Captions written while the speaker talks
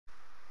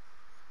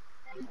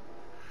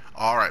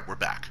Alright, we're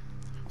back.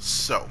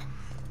 So,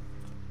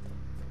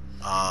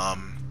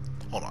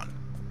 hold on.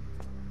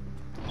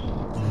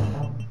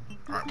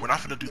 Alright, we're not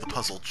going to do the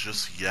puzzle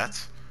just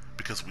yet,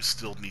 because we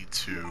still need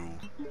to,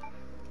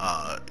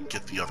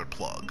 get the other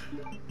plug.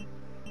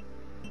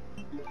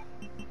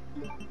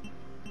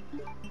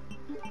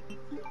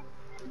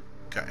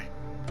 Okay.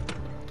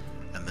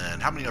 And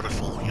then, how many other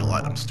full heal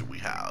items do we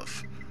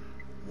have?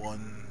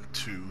 1,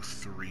 2,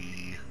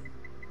 3,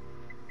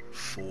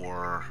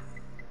 4...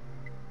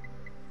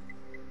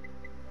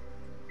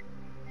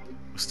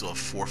 We still have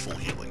 4 full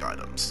healing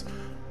items.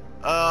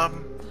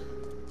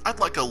 I'd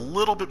like a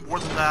little bit more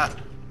than that,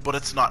 but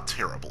it's not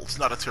terrible. It's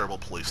not a terrible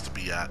place to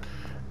be at.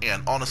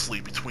 And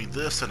honestly, between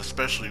this and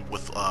especially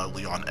with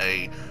Leon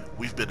A,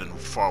 we've been in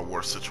far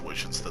worse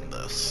situations than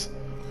this.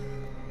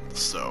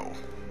 So...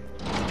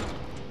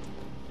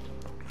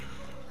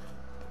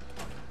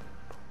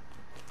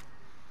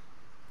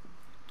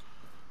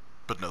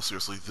 But no,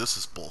 seriously, this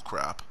is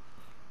bullcrap.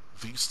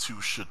 These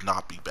two should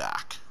not be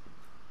back.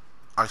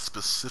 I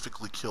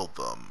specifically killed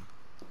them.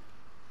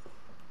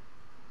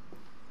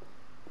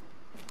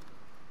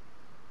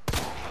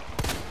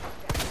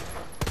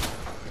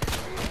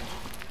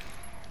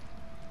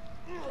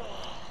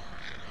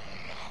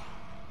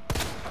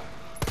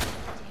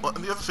 Well,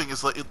 and the other thing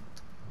is, like, it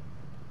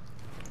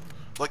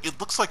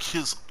looks like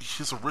his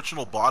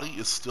original body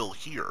is still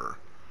here.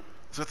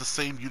 He's got the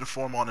same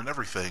uniform on and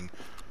everything.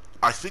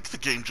 I think the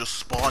game just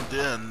spawned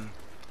in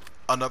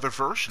another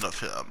version of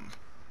him.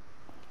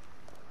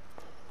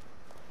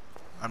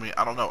 I mean,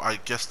 I don't know. I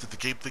guess, did the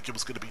game think it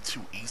was going to be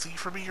too easy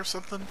for me or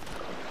something?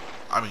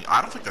 I mean,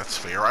 I don't think that's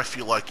fair. I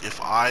feel like if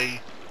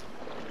I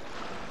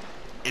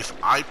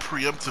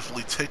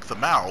preemptively take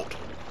them out,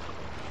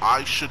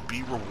 I should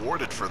be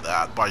rewarded for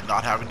that by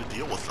not having to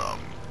deal with them.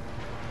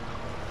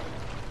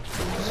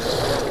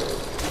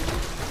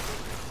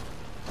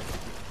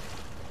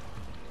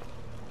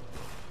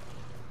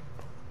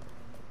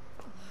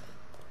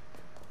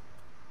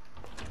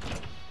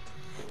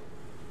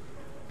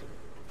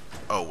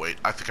 Oh wait,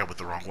 I think I went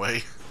the wrong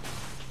way.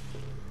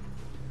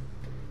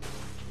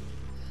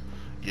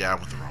 Yeah, I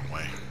went the wrong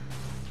way.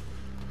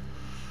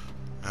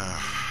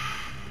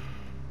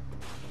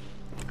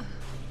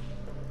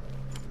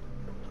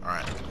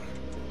 Alright.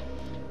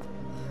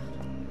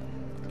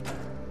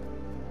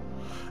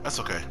 That's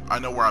okay. I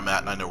know where I'm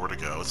at and I know where to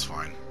go. It's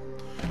fine.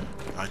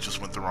 I just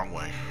went the wrong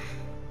way.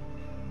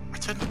 I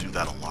tend to do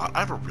that a lot. I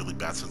have a really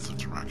bad sense of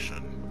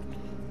direction.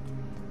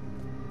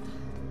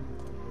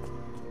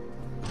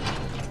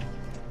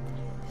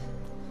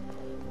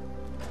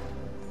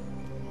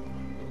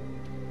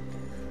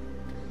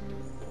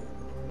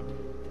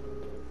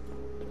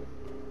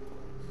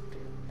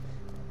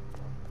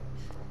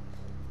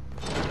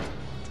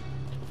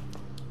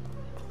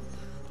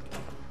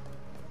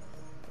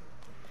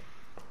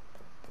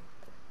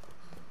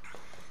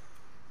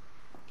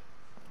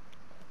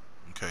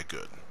 Okay,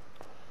 good.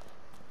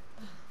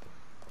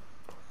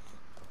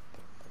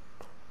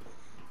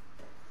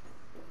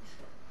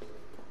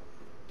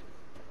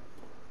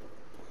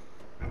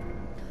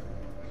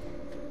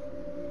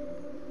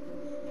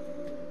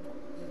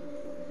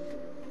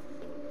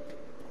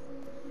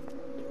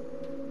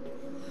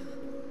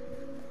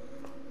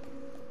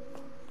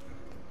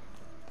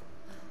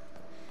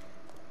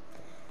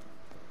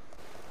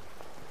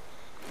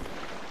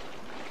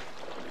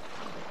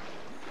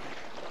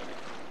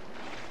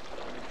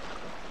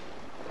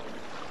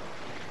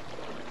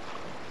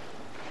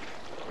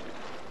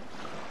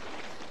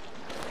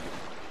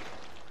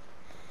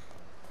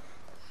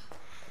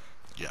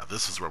 Yeah,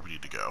 this is where we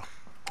need to go.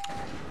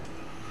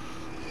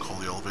 Call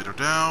the elevator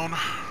down.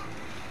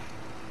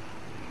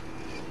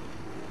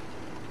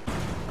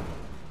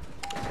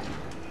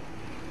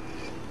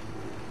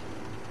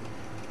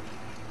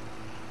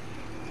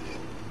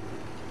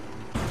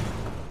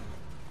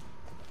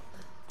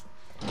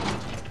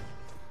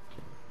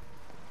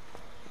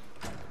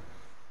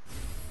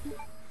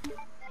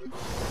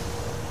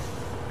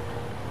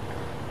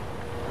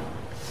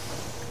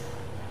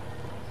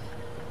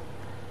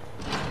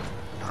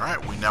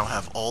 Alright, we now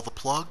have all the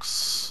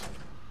plugs.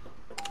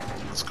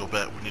 Let's go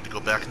back. We need to go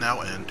back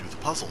now and do the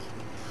puzzle.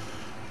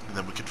 And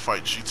then we can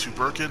fight G2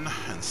 Birkin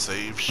and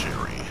save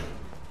Sherry.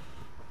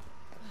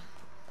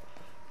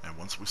 And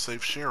once we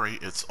save Sherry,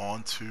 it's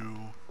on to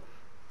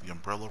the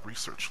Umbrella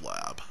Research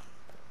Lab.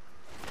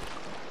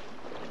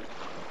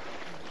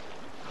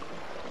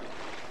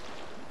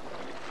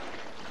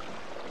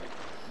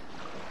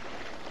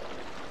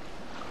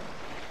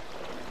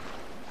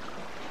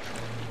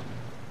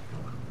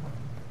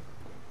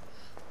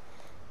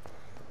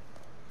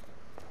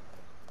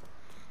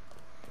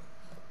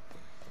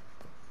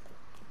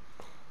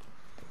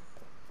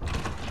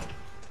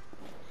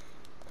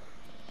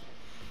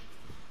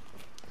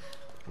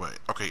 Wait,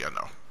 okay, yeah,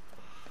 no.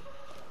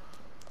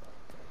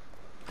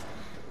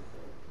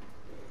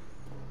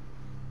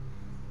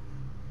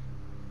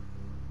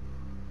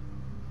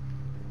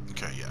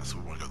 Okay, yeah, so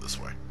we want to go this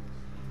way.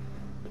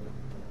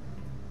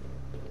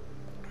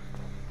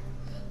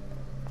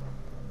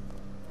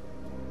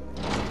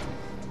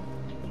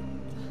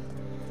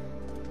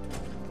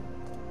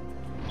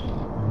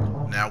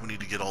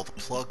 get all the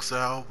plugs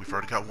out. We've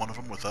already got one of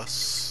them with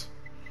us.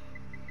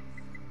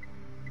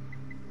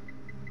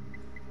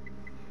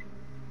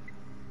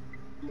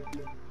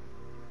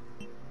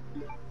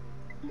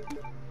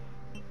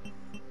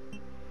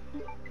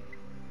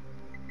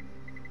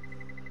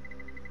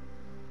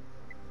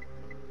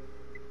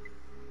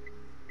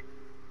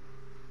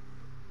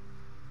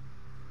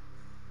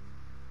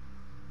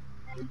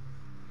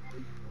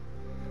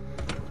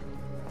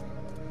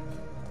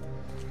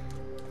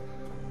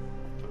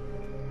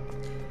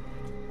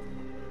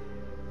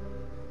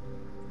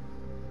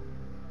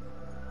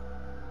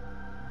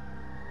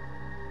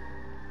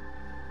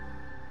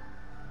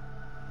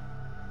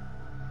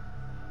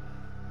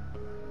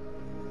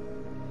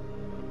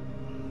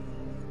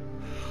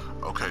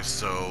 Okay,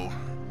 so...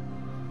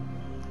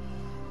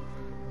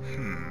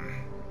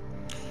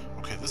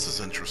 Okay, this is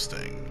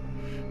interesting.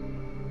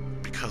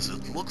 Because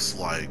it looks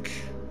like...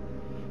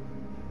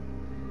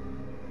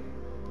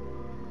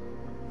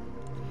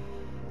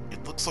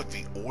 It looks like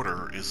the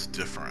order is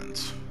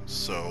different.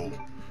 So...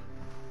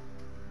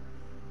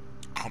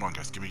 Hold on,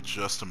 guys. Give me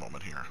just a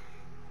moment here.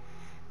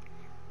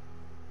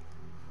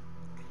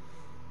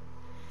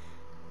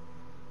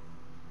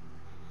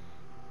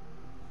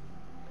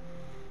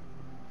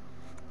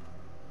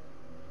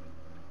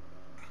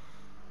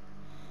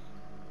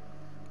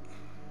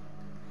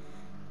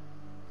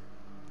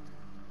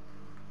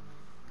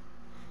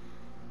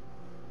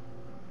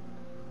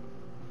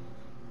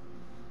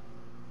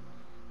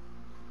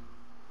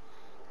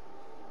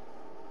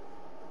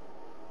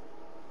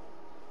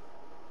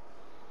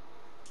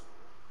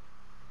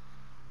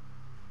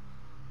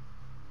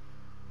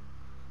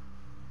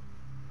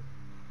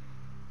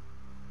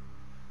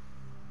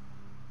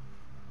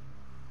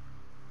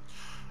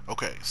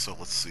 Okay, so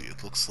let's see.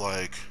 It looks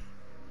like...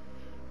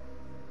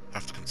 I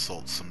have to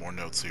consult some more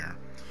notes here.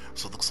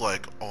 So it looks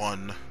like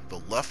on the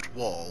left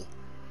wall,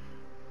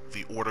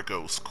 the order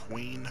goes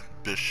Queen,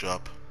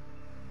 Bishop,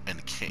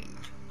 and King.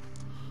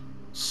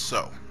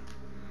 So...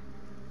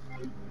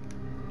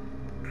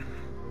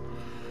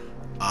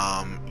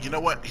 you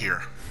know what?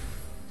 Here.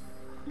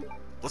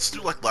 Let's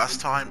do like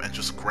last time and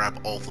just grab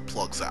all the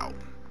plugs out.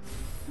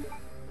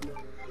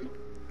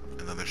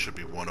 And then there should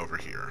be one over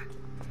here.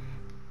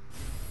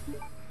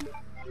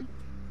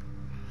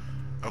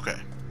 Okay.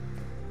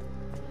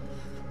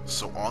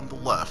 So on the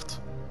left,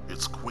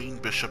 it's Queen,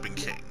 Bishop, and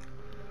King.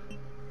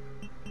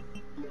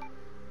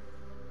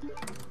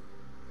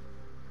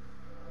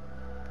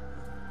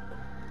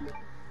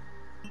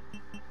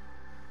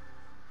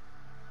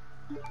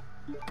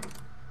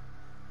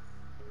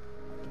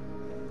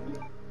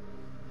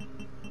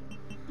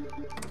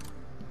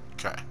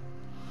 Okay.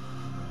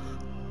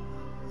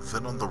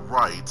 Then on the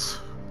right,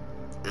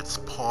 it's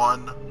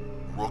Pawn,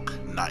 Rook,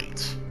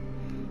 Knight.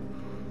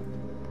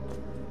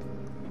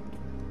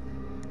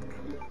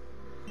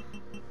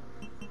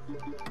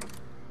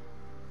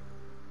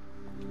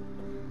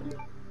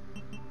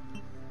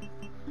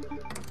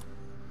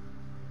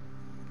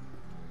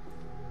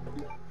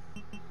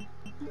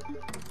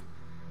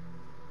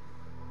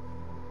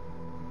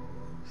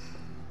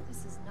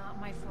 This is not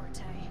my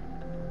forte.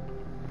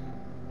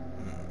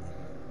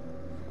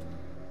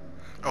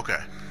 Okay.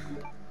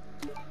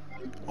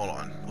 Hold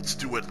on. Let's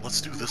do it.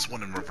 Let's do this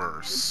one in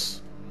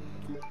reverse.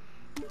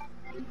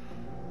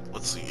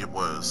 Let's see. It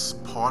was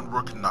Pawn,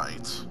 Rook,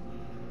 Knight.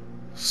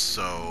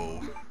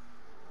 So...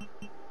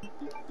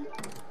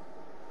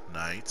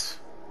 Knight.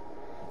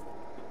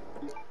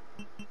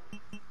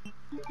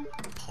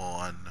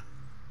 Pawn.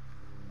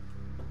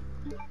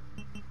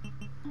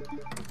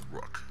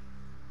 Rook.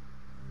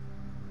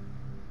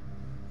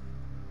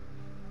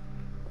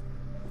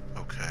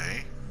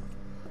 Okay.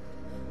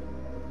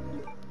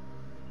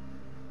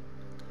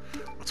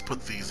 Let's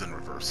put these in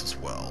reverse as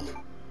well.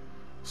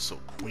 So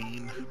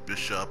Queen,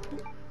 Bishop,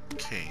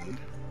 King.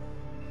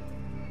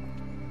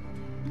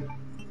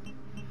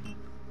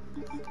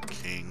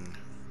 King.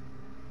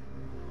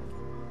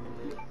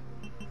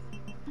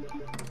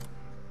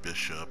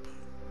 Bishop.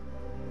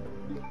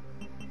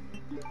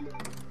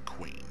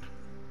 Queen.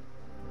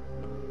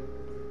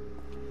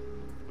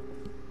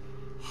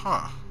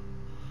 Huh.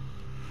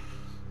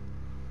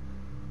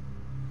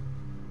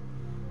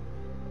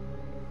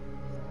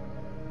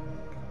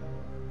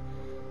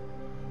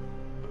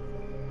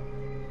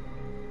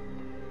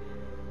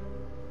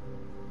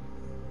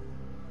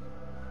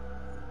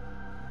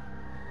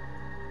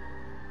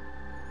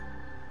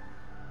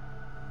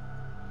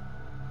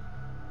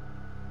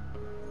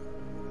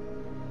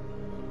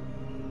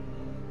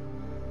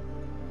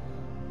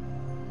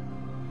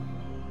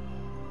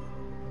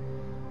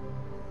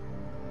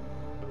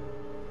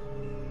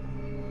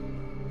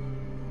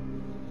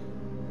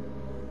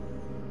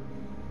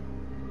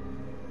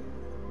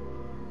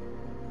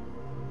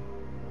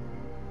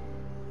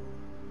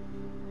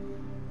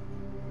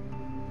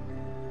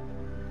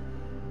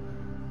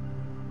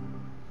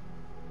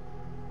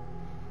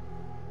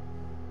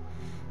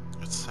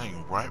 It's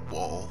saying right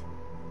wall,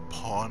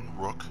 Pawn,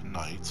 Rook,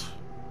 Knight,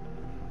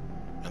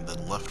 and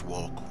then left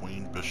wall,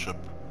 Queen, Bishop,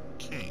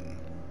 King.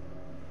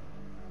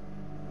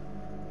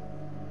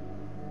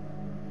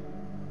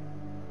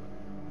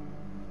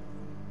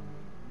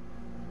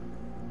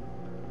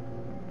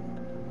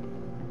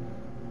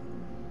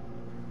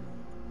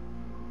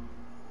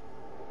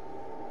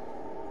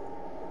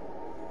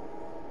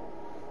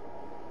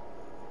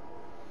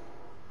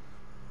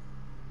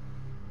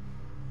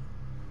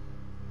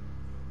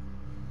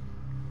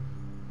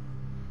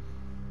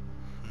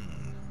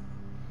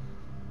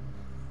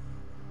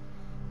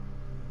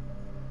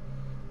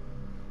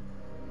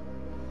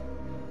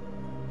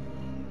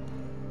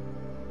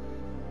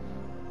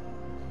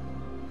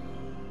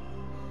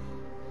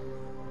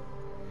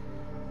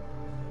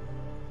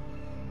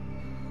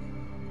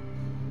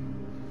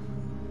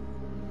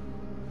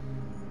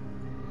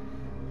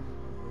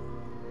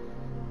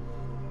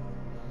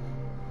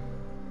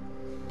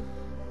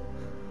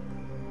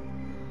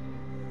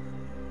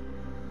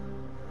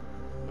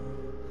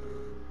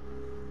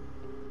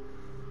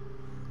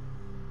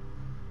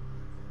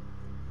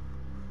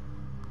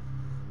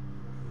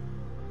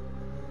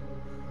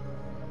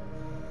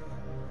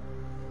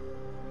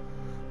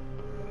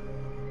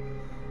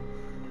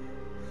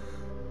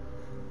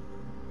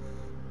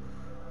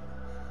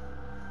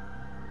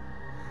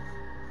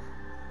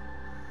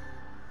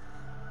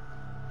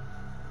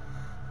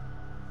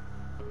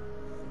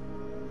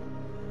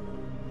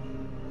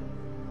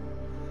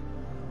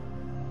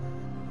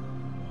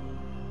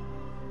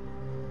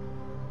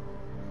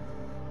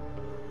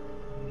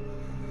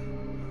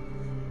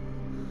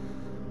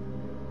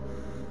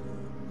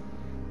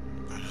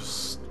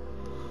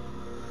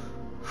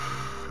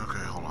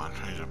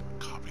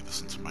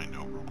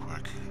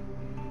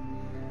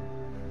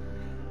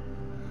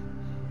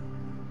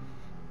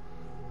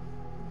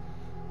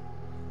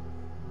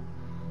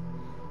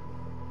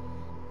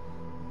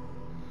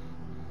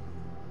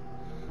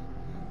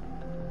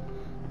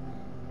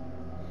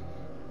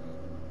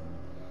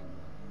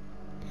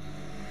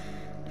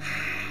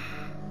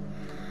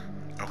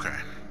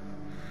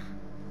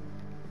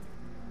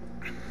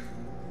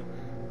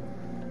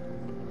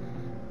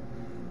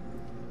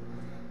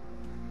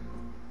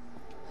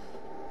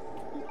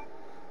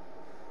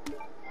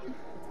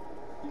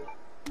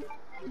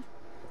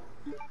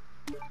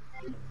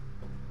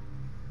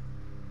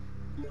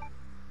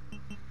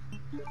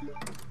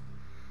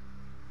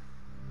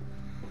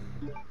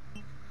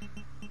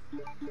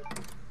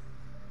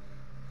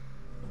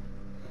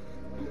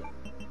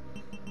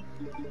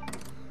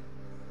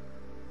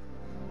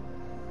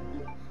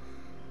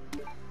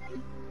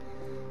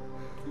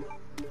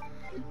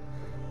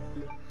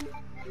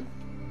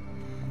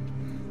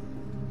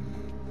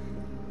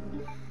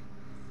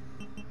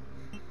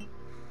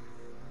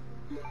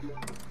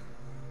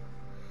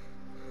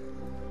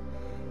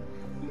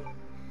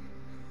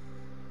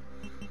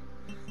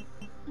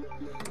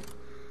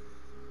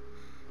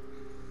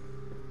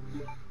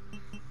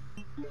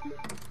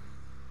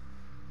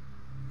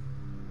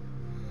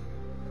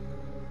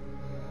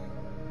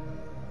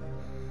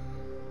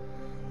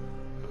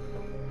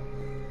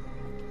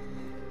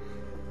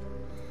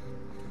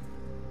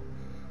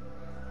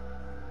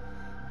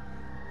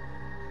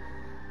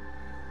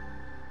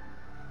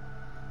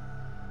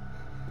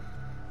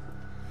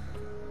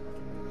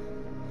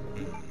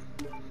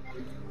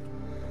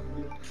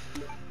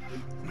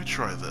 Let me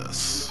try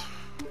this.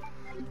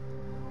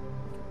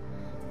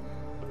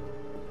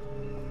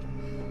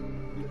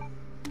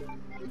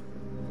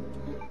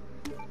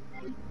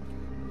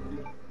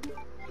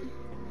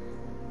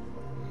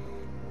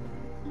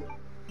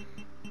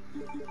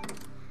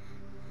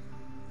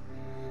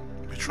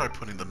 Let me try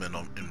putting them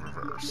in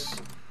reverse,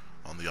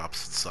 on the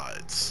opposite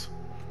sides.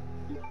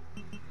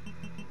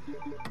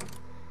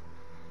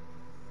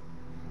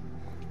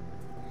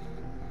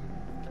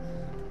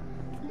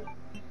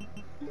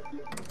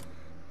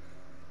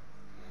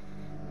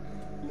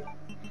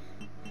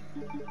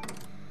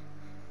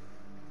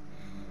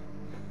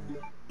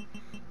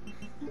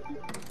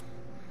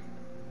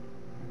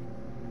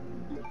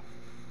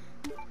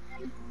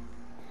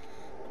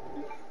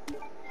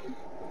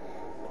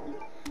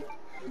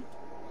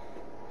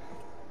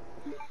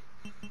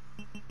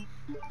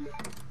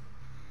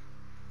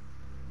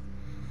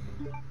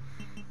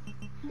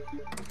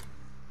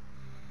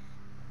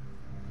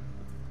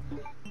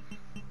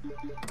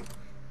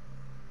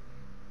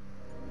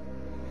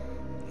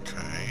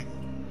 Okay.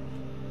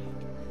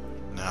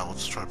 Now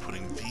let's try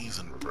putting these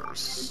in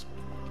reverse.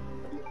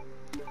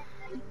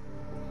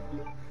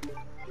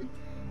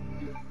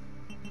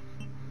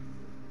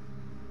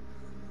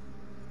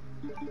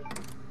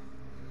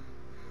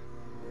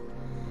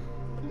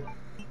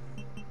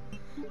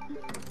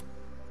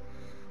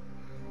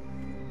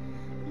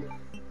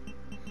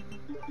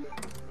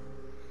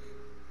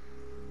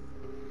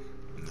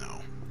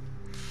 No.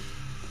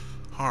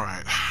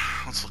 Alright,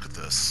 let's look at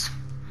this.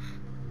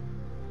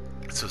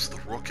 It says the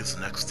rook is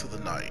next to the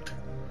knight,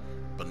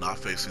 but not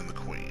facing the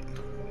queen.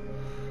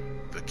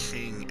 The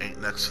king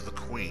ain't next to the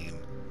queen,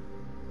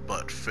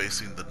 but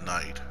facing the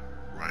knight,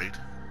 right?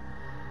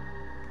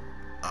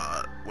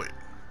 Wait,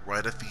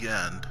 right at the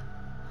end,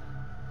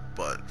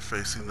 but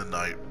facing the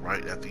knight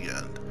right at the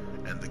end,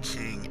 and the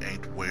king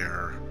ain't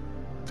where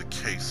the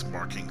case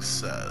marking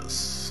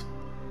says.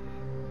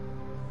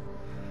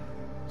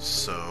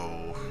 So...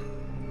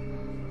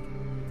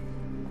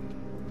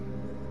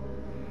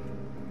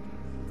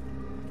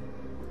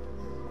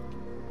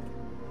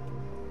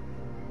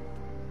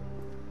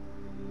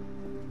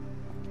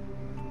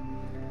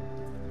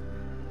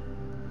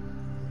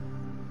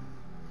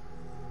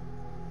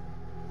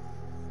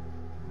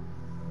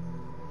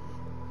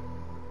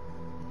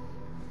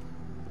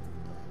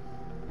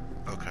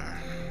 okay.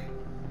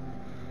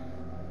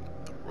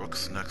 The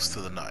rook's next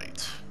to the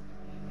knight.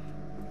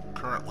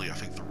 Currently, I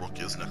think the rook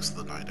is next to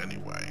the knight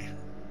anyway.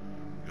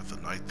 You got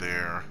the knight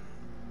there,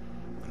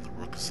 and the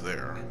rook is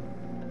there.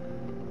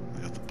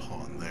 I got the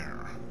pawn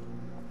there.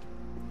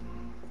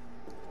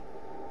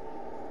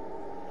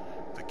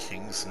 The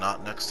king's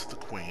not next to the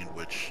queen,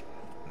 which,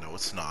 no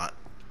it's not.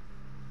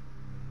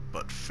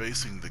 But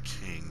facing the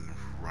king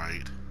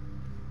right,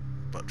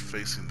 but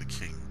facing the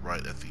king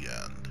right at the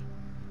end.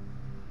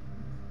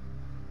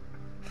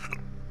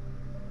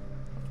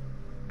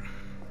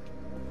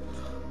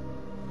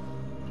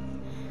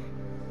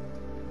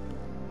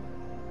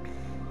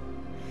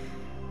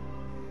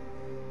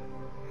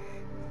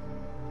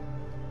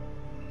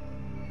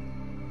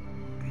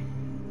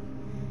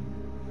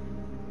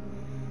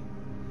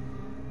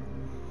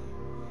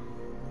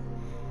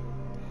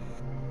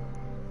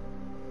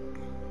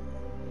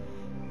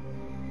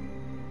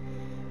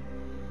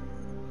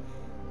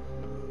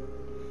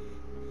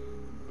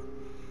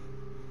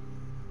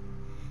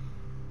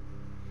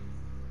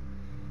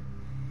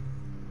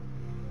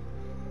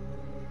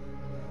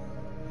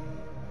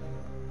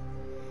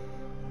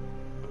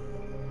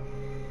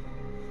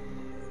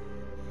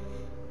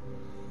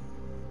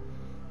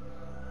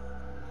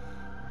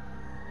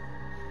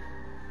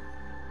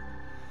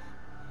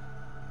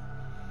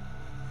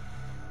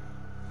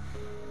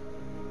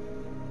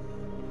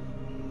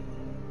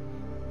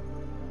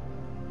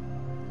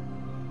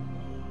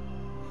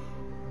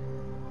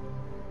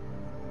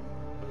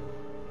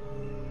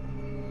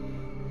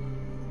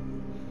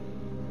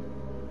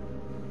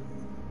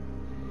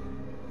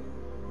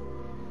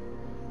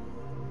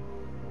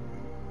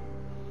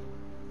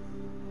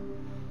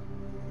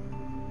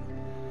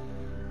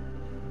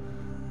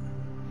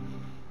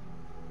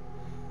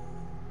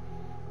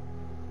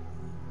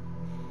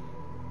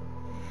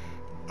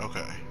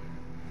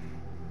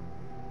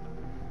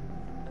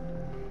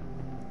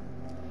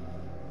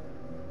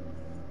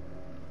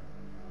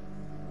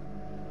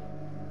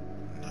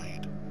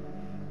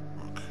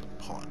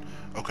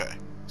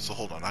 So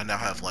hold on, I now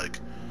have like,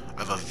 I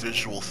have a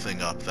visual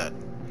thing up that,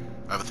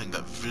 I have a thing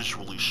that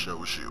visually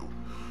shows you.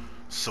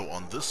 So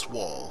on this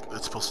wall,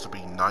 it's supposed to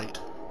be knight,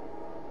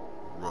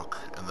 rook,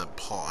 and then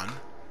pawn.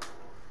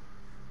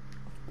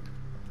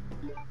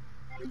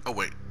 Oh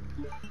wait.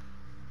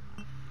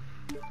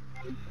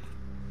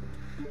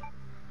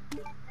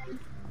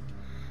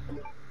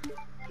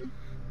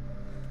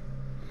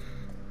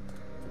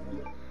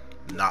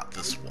 Not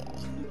this wall.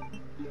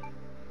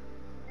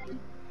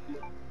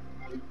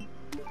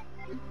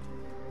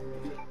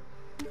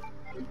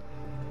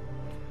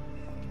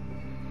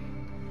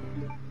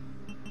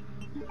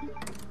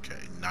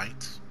 Okay,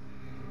 knight,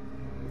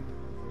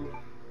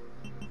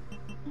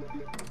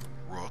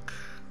 rook,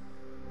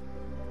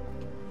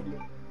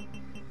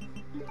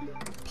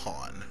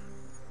 pawn.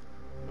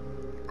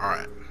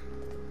 Alright.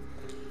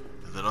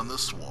 And then on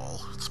this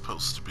wall, it's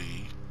supposed to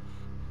be...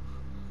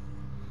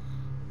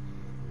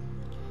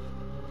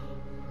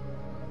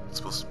 It's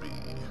supposed to be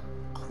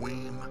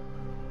queen,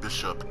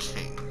 bishop,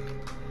 king.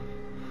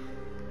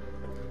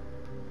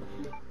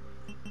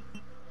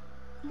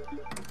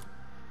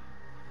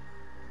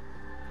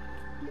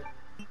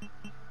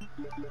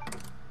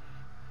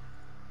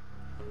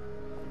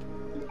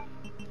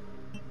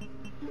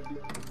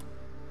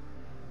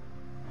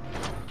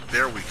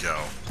 There we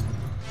go.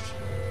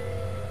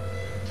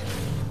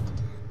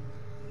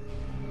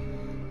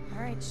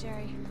 All right,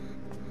 Sherry.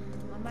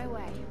 On my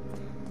way.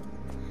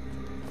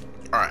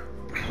 Alright.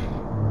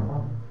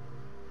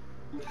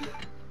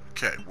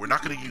 Okay, we're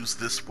not going to use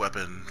this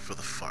weapon for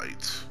the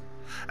fight.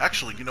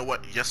 Actually, you know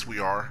what? Yes, we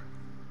are.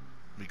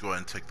 Let me go ahead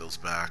and take those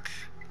back.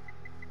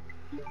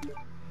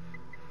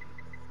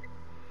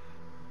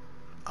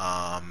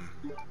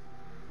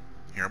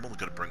 Here, I'm only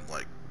going to bring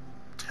like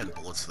 10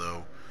 bullets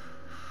though.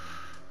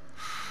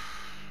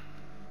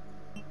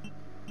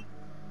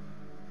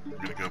 I'm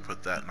going to go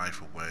put that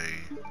knife away.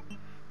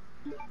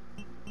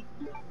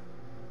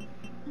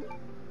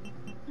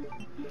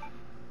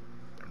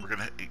 And we're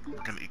gonna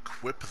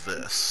equip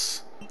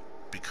this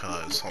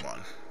because, hold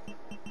on.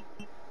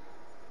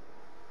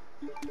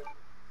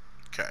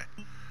 Okay,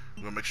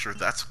 we're gonna make sure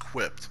that's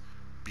equipped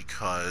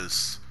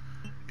because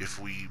if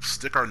we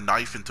stick our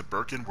knife into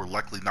Birkin, we're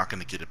likely not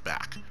gonna get it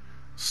back.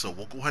 So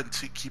we'll go ahead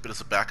and keep it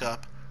as a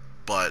backup,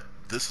 but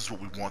this is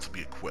what we want to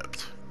be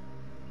equipped.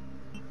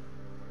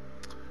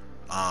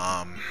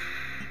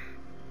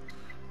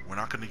 We're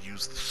not gonna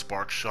use the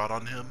spark shot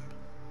on him,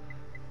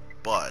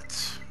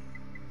 but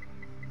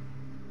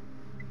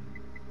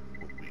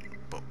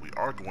what we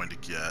are going to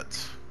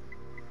get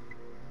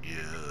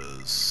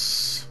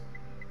is...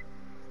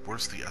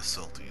 Where's the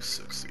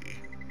SLD-60?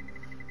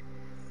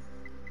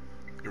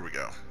 Here we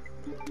go.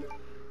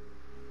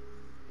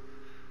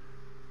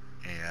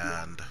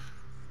 And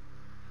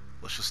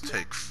let's just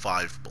take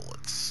 5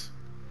 bullets.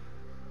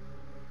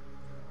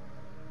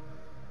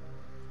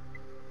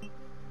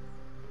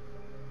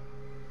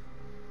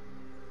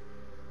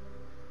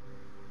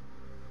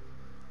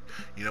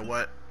 You know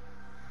what?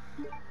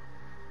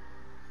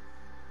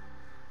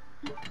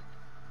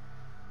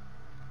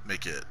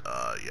 Make it,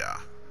 yeah.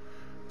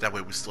 That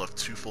way we still have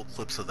 2 full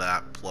clips of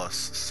that, plus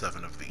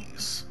 7 of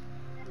these.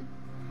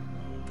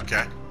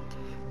 Okay?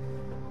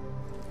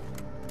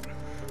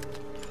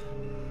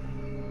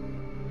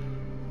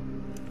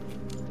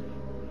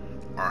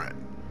 Alright.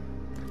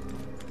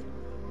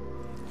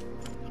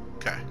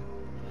 Okay.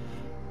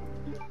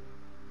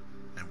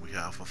 And we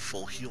have a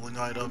full healing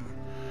item.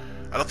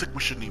 I don't think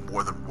we should need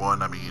more than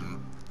one. I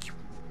mean,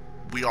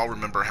 we all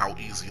remember how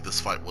easy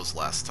this fight was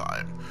last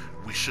time.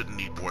 We shouldn't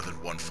need more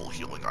than one full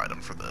healing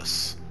item for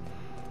this.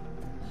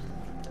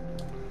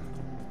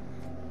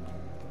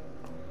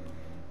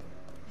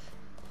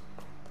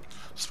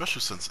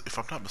 Especially since, if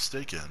I'm not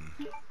mistaken...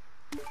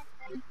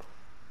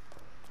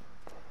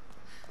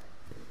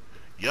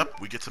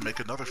 Yep, we get to make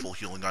another full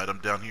healing item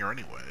down here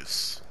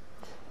anyways.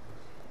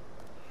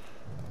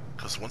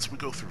 Because once we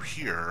go through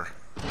here,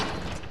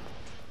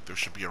 there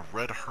should be a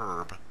red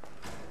herb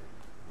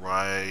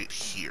right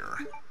here.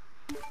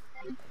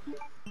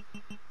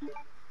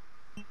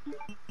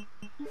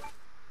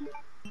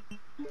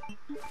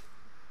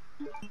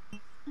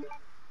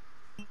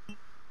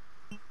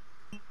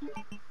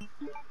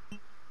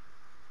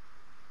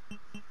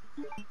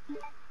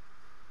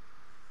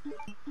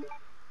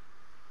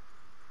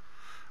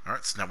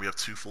 Alright, so now we have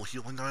 2 full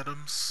healing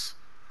items.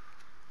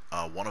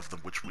 One of them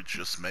which we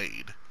just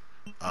made.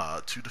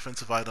 2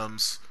 defensive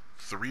items,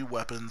 3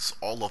 weapons,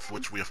 all of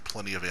which we have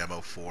plenty of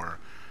ammo for.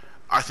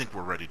 I think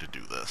we're ready to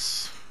do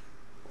this.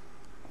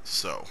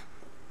 So,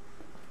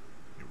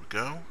 here we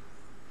go.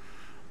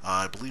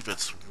 I believe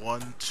it's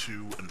 1,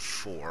 2, and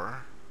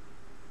 4.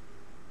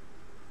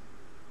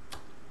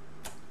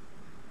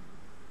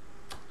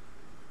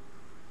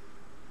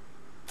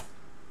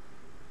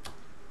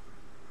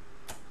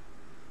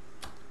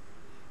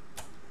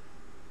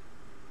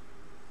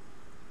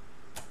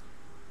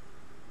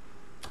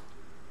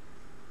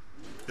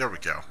 There we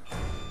go.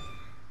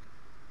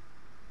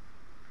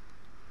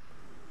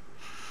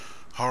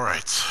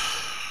 Alright.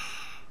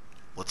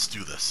 Let's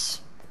do this.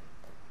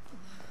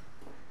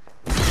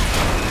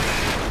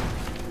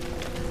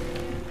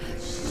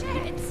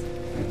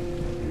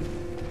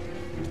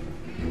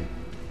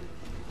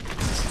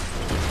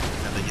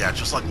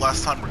 just like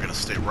last time, we're gonna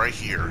stay right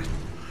here.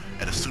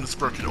 And as soon as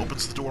Birkin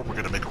opens the door, we're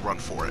gonna make a run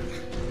for it.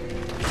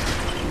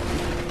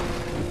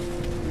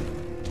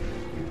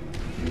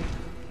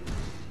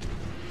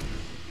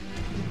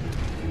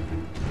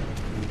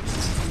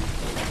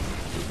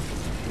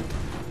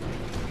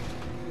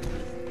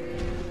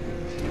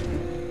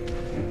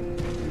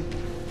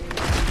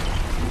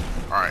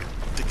 Alright,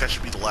 I think that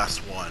should be the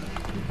last one.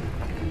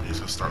 He's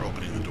gonna start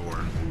opening the door.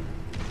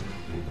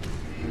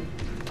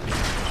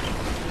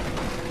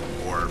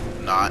 Or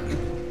not.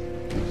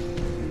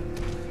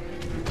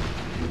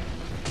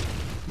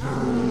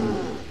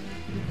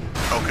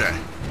 Okay.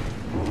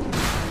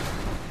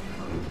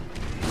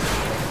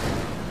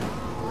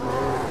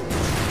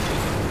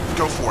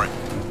 Go for it.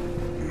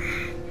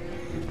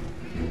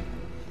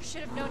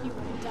 Should have known you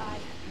wouldn't die.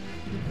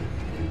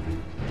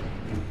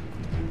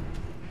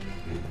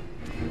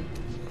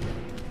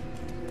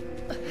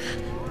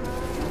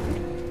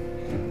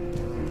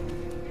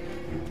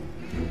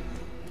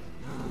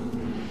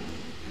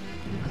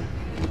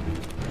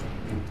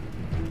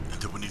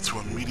 And then we need to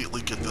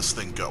immediately get this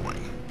thing going.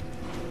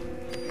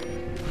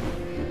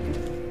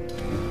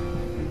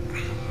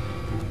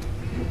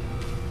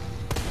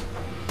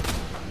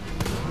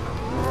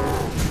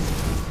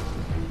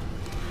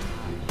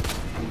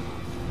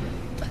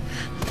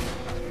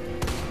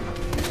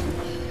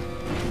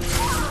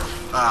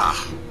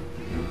 Ah.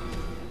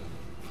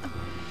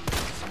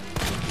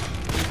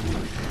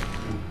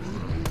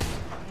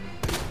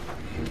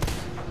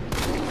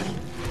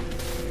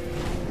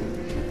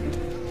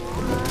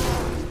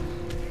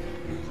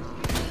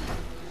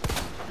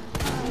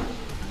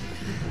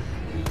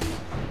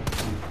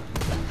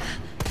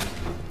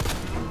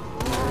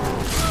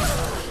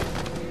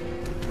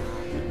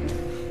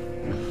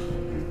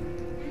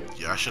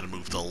 Yeah, I should have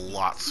moved a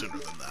lot sooner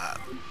than that.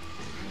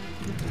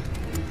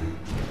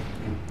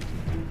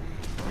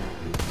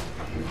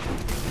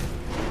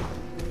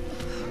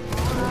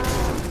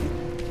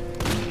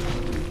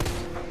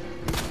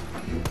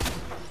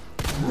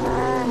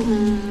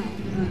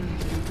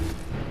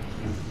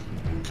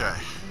 Okay.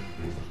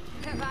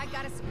 Have I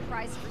got a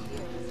surprise for you?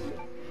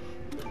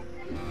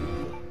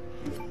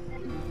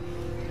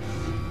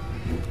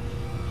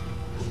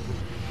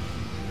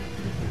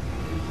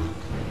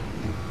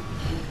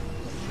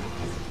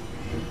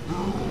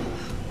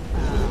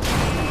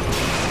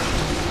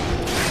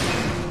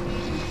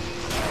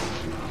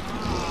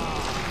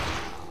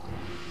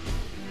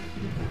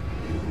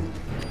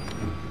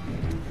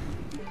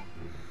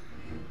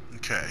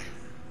 Okay.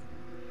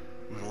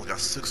 We've only got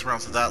 6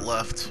 rounds of that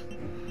left.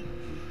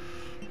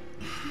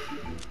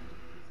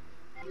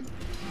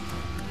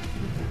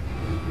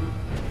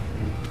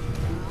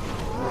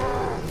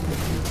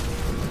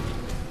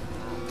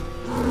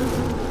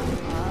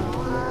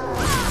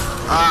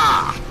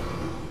 Ah!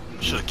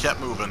 Should have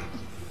kept moving.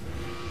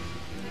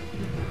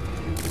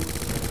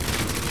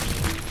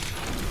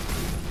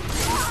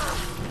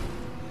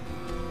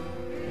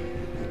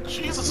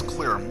 Jesus,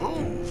 Claire,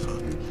 move!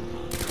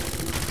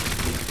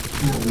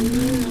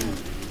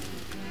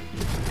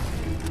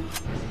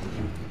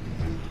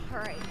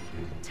 Alright,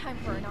 time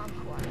for an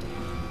encore.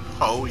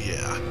 Oh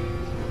yeah.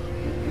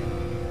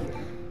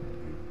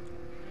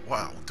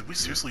 Wow, did we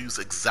seriously use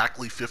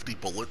exactly 50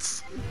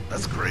 bullets?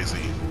 That's crazy.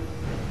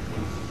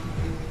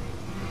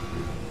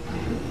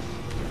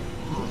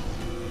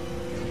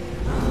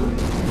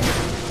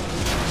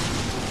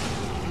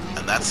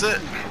 And that's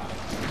it.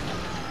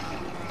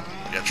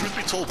 Yeah, truth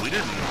be told, we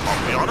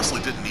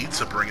honestly didn't need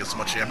to bring as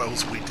much ammo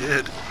as we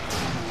did.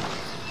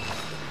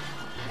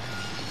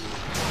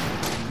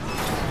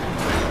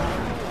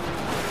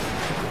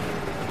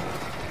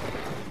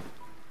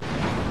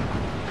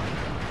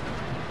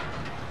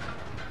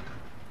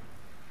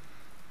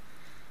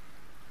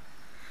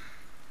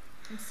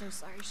 I'm so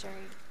sorry, Sherry.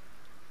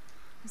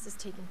 This is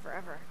taking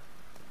forever.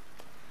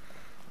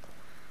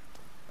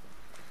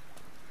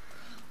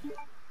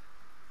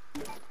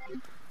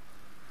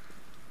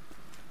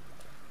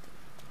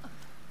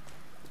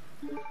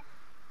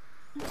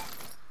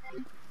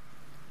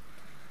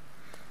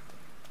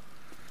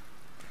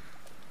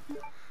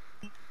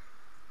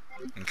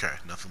 Okay,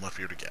 nothing left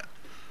here to get.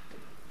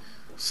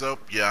 So,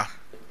 yeah.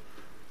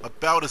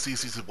 About as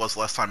easy as it was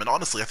last time, and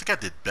honestly, I think I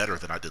did better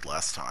than I did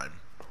last time.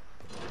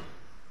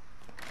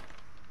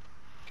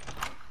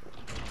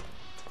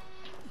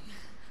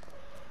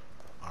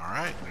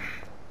 Alright.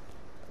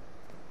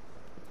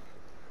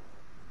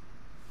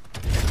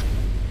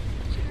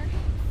 Sherry?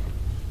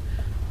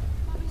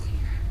 Mommy's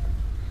here.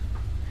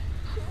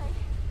 Sherry?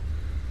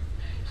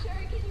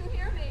 Sherry, can you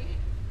hear me?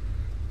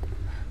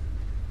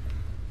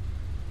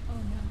 Oh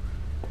no.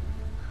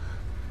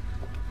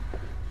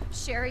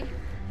 Sherry?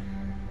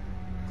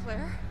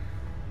 Claire?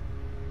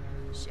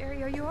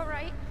 Sherry, are you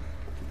alright?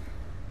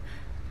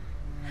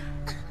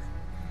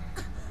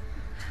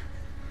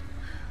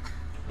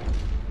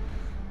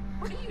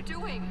 What are you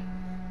doing?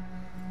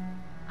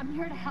 I'm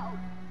here to help.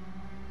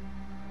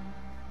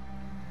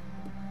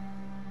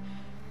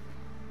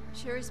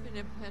 Sherry's been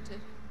implanted.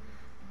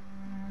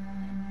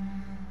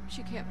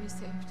 She can't be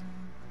saved.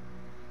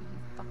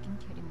 fucking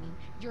kidding me?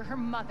 You're her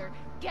mother.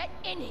 Get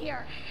in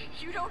here!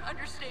 You don't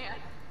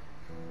understand.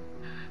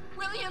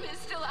 William is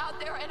still out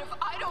there, and if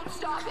I don't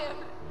stop him...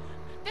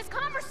 This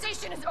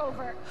conversation is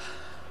over!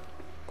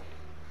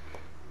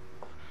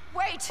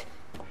 Wait!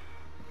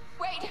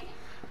 Wait!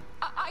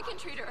 I can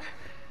treat her.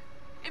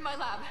 In my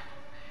lab.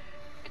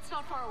 It's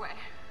not far away.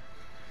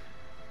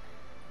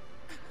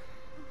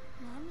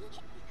 Mommy?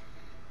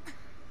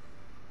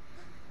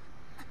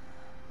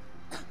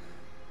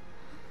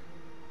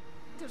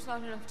 There's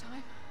not enough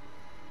time.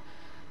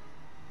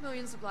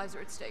 Millions of lives are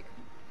at stake.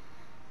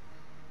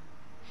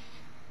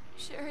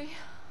 Sherry,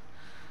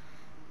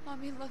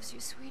 Mommy loves you,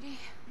 sweetie.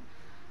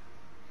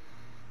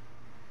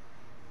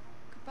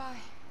 Goodbye.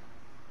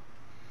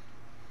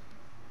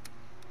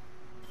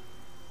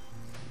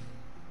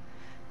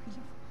 Are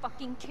you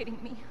fucking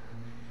kidding me?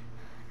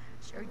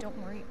 Sherry, don't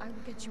worry. I will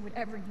get you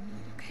whatever you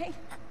need, okay?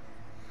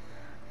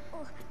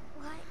 Oh,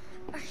 why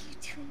are you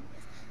doing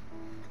this?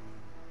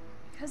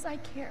 Because I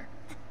care.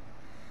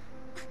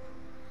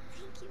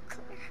 Thank you,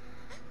 Claire.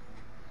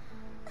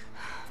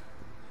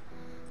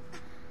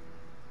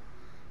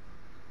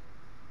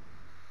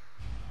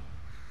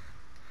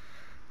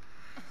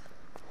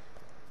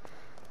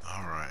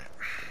 All right.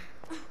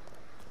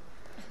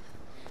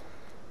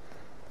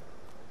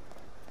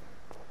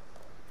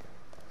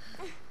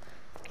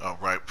 Oh,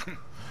 right.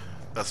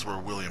 That's where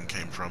William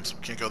came from, so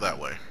we can't go that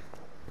way.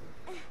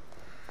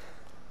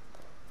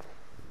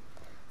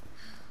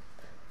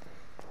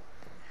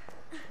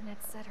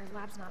 Annette said her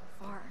lab's not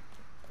far.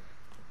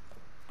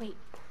 Wait,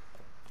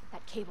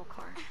 that cable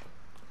car.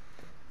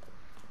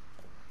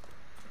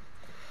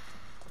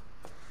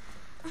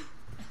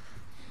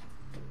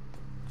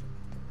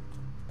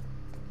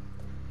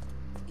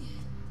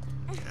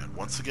 And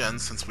once again,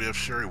 since we have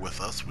Sherry with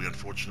us, we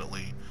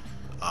unfortunately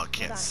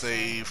can't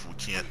save, we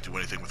can't do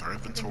anything with our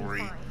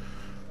inventory.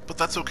 But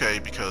that's okay,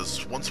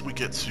 because once we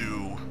get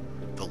to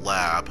the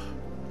lab,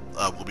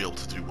 we'll be able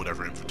to do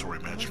whatever inventory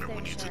management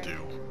we need to do.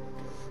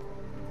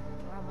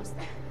 We're almost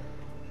there.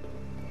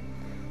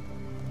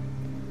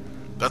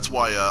 That's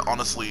why,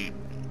 honestly,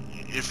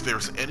 if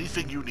there's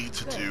anything you need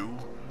to do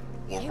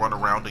or run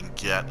around and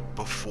get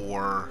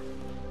before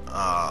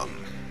the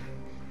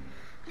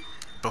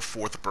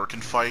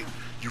Birkin fight,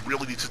 you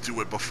really need to do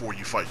it before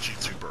you fight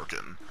G2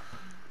 Birkin.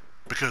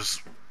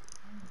 Because,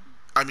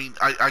 I mean,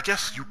 I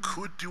guess you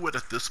could do it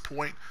at this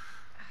point,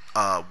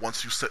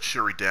 once you set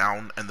Sherry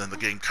down, and then the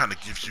game kind of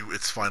gives you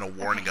its final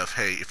warning of,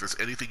 hey, if there's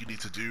anything you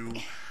need to do,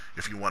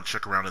 if you want to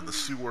check around in the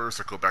sewers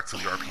or go back to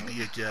the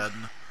RPD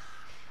again,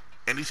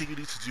 anything you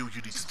need to do,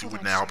 you need to do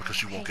it now,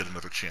 because you won't get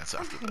another chance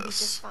after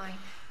this.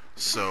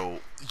 So,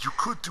 you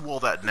could do all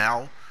that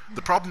now.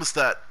 The problem is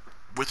that,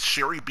 with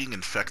Sherry being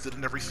infected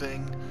and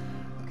everything,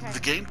 the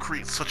game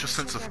creates such a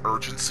sense of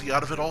urgency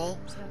out of it all.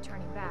 There's no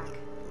turning back.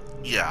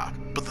 Yeah,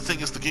 but the thing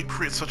is, the game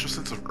creates such a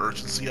sense of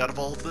urgency out of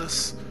all of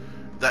this,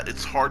 that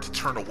it's hard to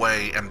turn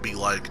away and be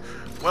like,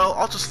 well,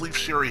 I'll just leave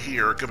Sherry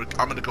here,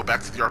 I'm gonna go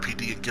back to the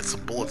RPD and get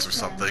some bullets or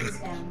something,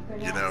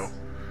 you know?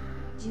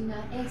 Do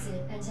not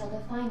exit until the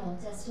final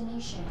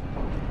destination.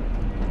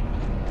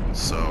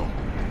 So...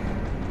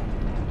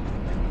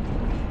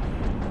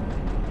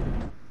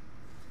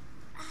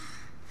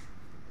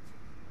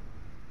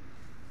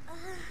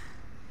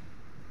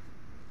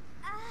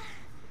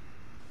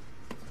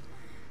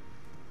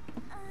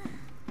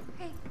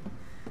 Hey.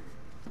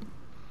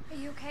 Are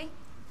you okay?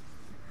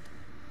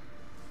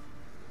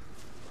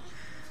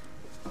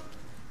 Your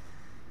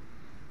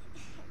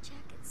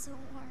jacket's so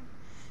warm.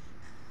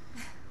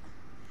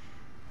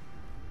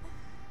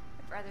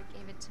 My brother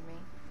gave it to me.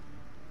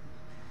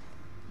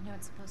 You know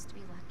it's supposed to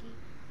be lucky?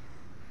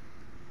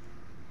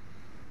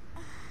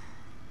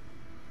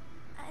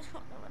 I don't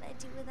know what I'd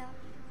do without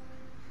you.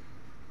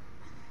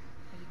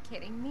 Are you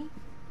kidding me?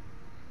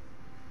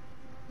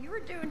 You were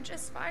doing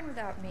just fine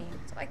without me,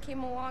 so I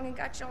came along and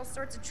got you all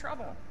sorts of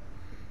trouble.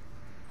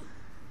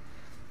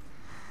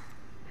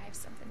 I have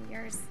something of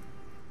yours.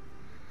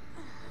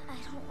 I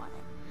don't want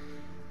it.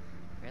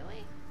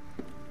 Really?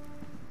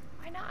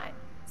 Why not?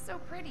 It's so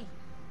pretty.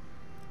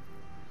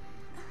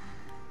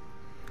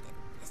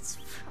 It's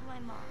from my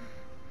mom.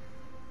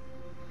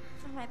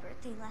 For my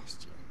birthday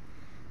last year.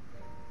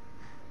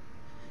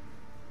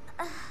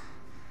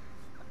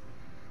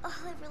 All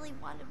I really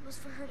wanted was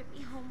for her to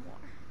be home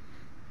more.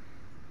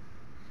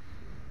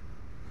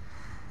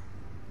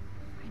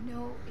 I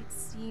know it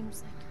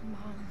seems like your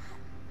mom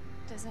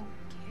doesn't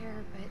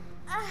care, but...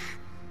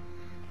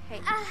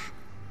 Hey,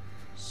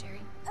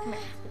 Sherry, come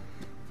here.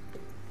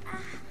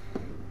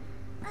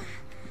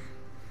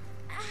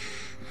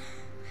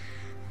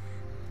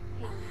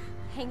 Hey,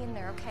 hang in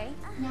there, okay?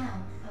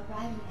 Now,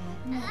 arriving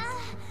at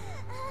Nest.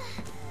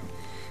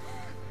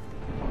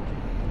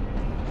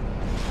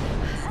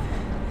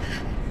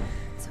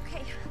 It's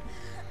okay.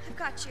 I've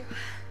got you.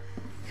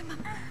 Come on.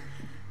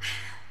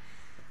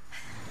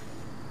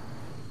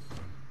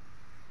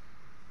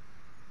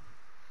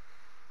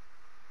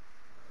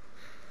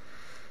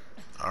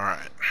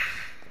 Alright.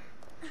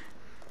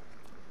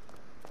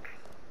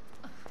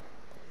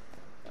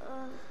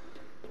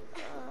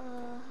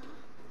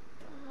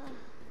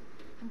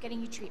 getting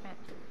you treatment.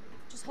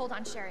 Just hold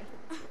on, Sherry.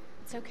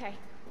 It's okay.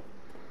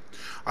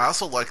 I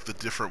also like the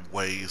different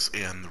ways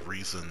and the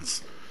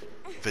reasons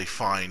they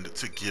find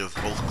to give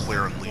both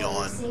Claire and For your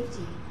Leon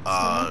safety,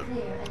 uh, stand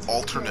clear until the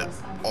alternate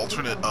doors are fully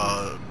alternate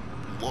opened.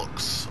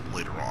 looks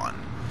later on.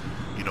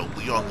 You know, For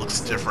Leon your looks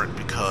safety, different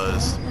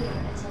because, stand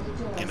clear until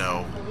the you doors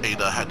know, are fully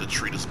Ada had to opened.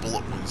 treat his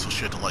bullet wound, so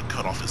she had to like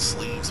cut off his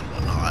sleeves and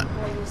whatnot.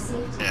 For your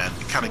safety,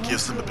 And it kind of stand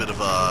gives him a clear bit of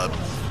until the a,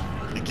 doors are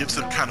it fully gives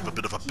him kind of a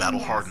bit of a Welcome to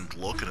battle-hardened Nest.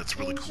 look, and it's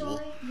really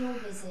cool. Enjoy your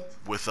visit.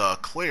 With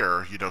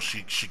Claire, you know,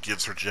 she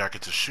gives her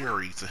jacket to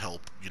Sherry to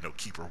help, you know,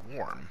 keep her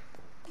warm.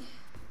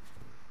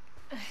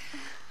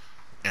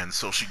 And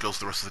so she goes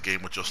the rest of the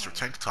game with just her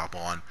tank top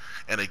on,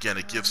 and again,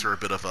 it gives her a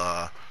bit of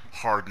a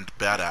hardened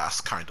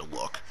badass kind of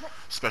look,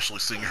 especially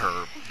seeing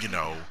her, you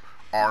know,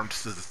 armed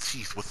to the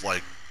teeth with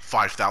like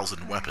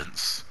 5,000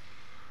 weapons.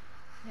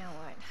 Now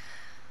what?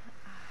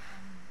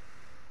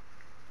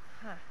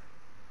 Huh.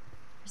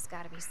 There's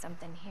gotta be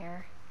something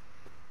here.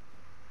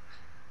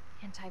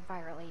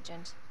 Antiviral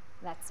agent.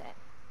 That's it.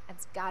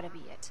 That's gotta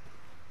be it.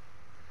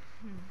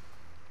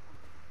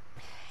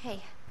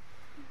 Hey.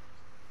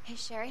 Hey,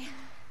 Sherry.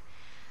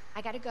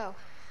 I gotta go.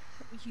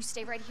 You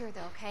stay right here,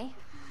 though, okay?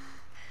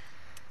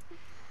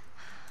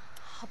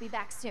 I'll be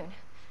back soon.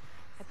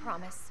 I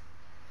promise.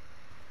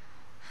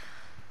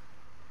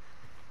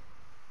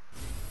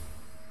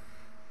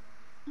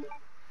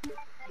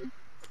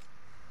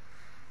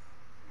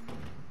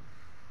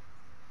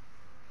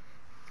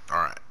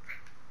 Alright.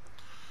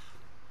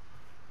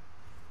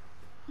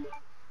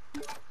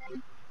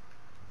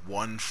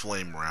 One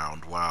flame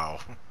round, wow.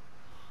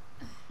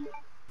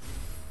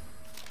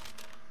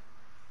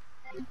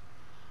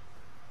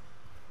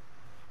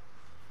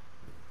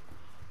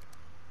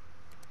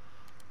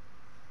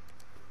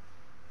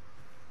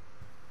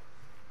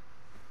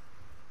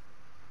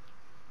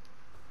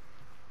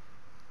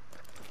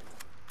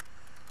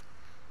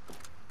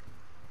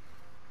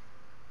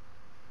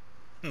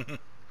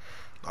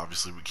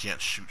 Obviously we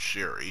can't shoot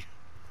Sherry.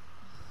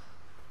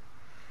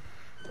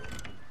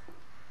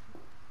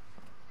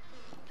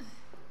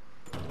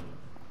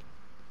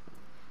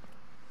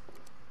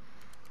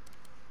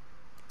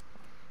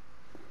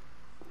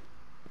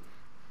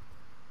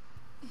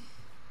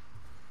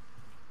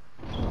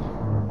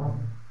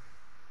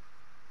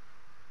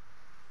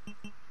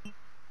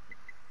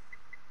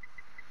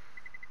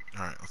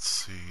 Alright, let's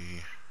see.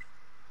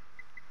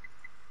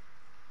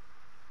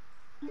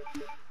 I'm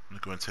gonna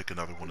go and take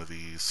another one of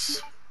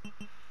these.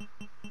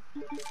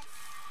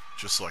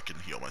 Just so I can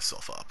heal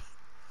myself up.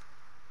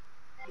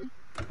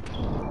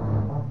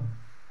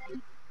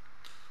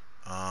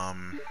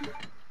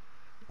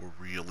 We're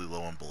really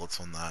low on bullets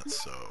on that,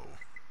 so...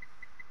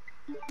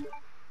 And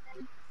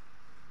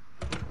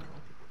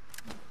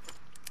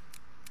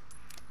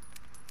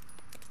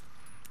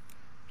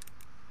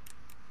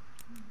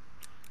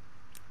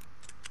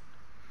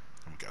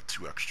we got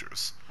 2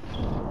 extras.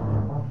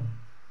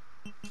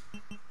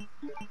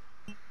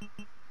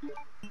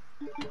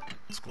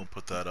 Let's go and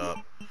put that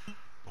up.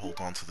 Hold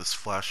on to this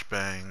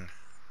flashbang.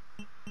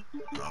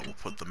 We'll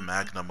put the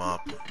magnum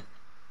up. Then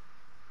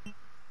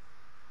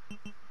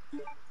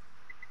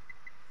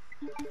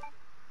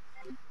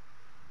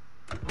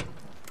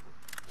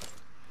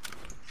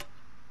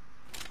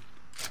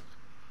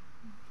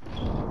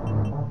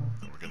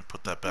we're gonna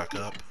put that back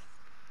up.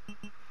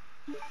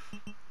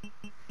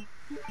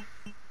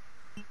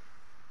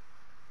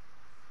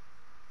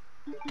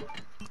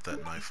 Put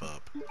that knife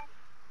up.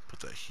 Put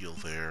that heal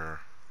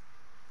there.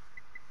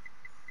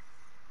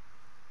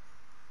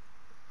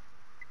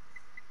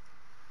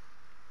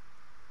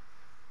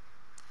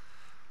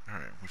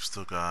 Alright, we've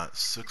still got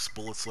 6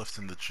 bullets left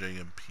in the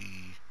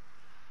JMP.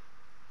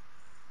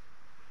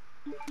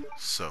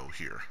 So,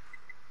 here.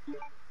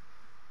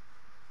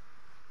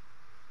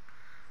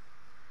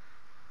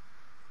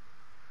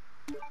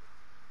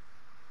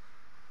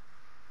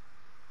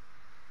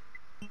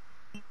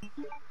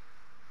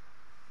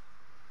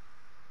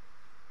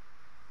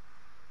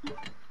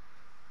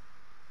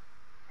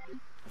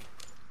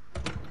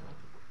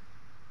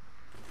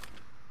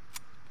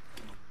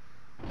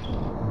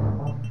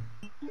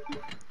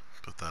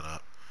 Put that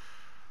up.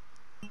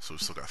 So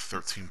we've still got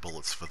 13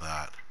 bullets for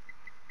that.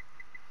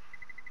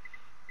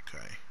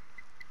 Okay.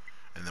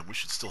 And then we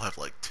should still have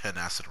like 10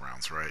 acid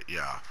rounds, right?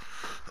 Yeah.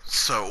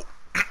 So,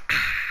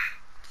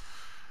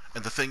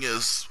 and the thing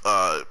is,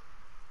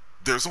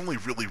 there's only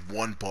really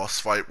one boss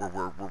fight where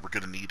we're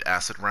gonna need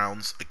acid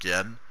rounds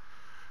again.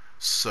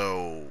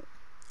 So,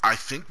 I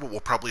think what we'll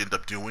probably end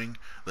up doing,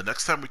 the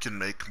next time we can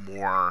make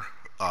more,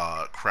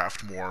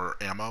 craft more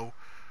ammo,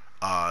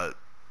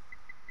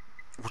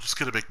 we're just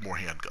gonna make more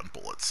handgun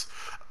bullets.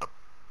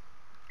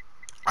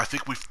 I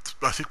think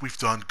we've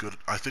done good.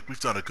 I think we've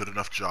done a good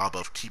enough job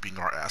of keeping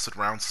our acid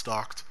rounds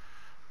stocked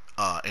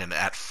and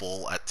at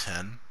full at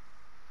 10.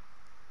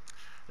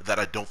 That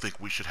I don't think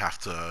we should have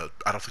to.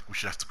 I don't think we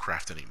should have to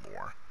craft any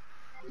more.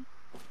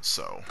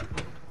 So.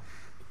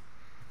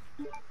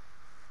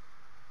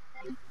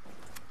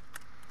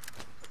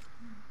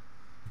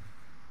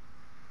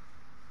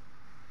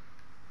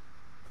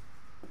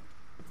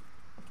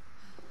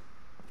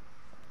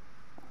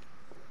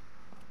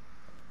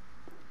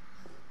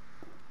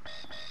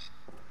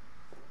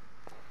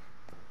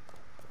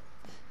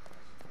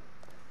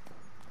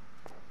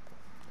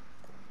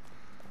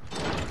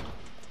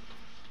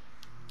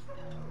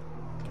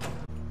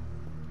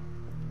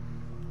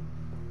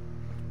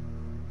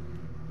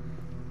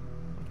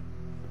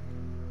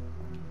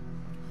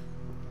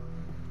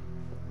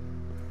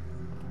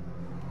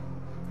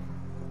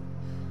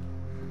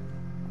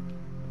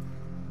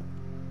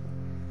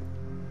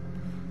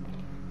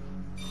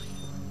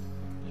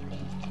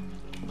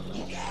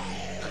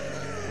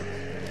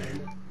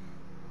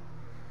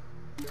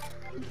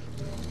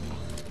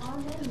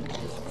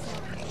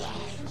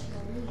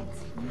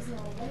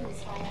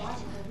 enjoys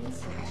biological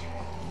research.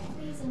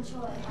 Please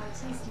enjoy our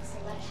tasty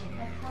selection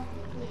of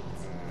healthy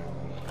foods.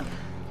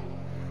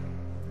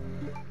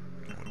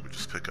 What did we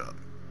just pick up?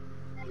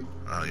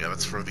 Yeah,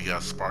 that's for the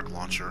spark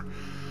launcher.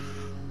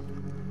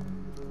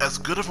 As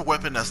good of a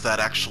weapon as that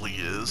actually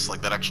is,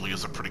 like that actually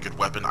is a pretty good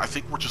weapon, I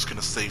think we're just going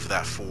to save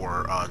that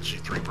for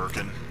G3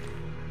 Birkin.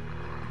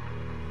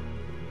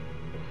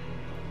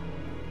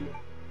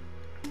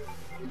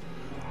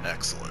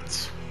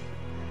 Excellent.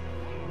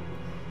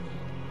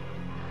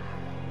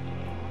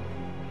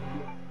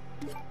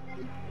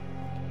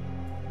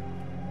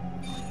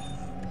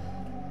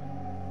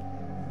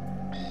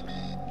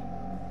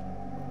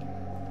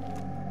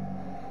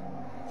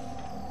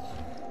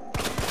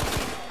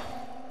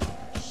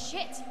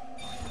 Shit!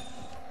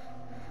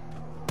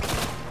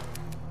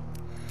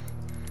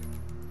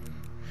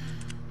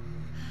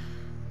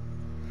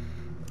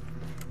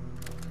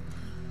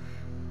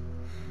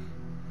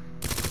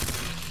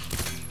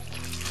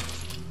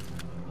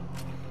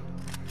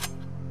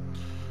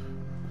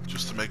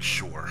 Just to make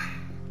sure.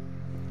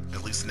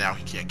 At least now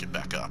he can't get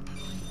back up.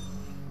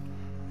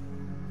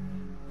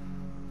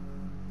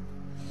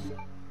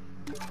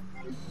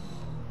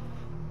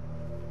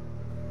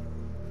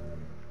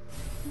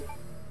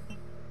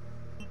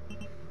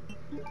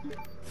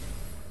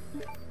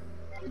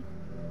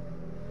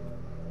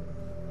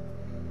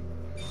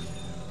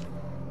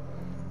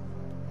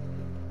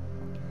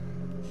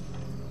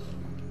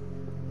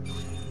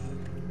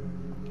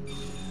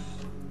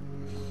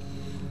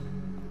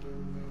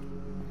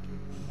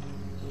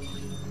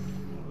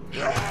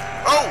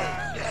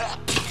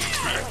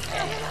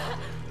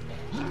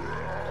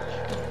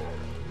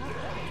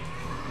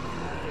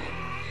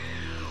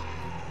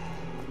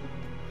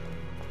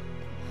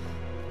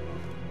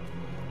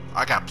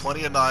 I got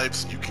plenty of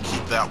knives, you can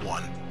keep that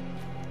one.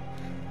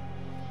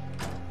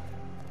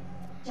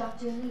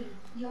 Dr. Lee,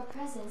 your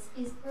presence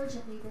is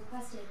urgently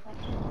requested by...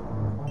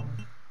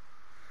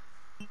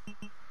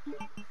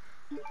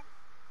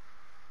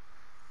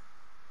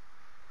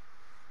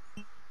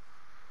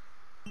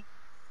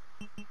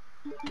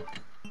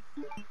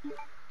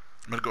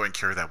 I'm gonna go ahead and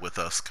carry that with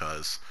us,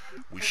 cause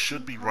we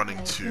should be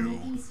running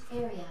to... East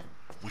area.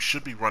 We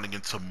should be running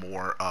into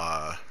more,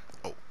 oh,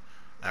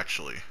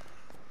 actually,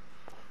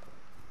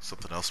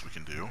 something else we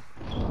can do.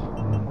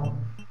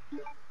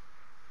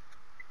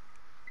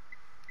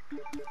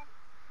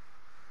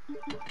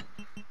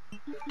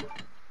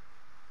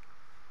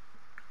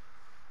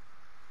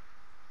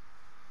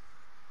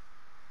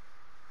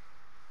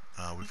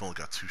 We've only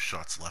got 2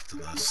 shots left in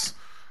this,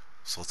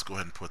 so let's go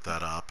ahead and put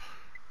that up.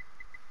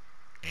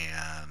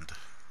 And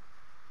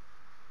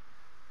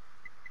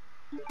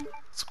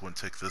let's go and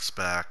take this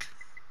back,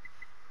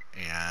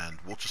 and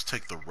we'll just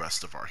take the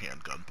rest of our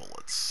handgun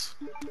bullets.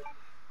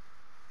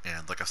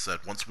 And like I said,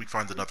 once we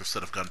find another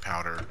set of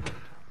gunpowder,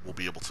 we'll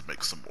be able to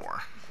make some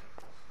more.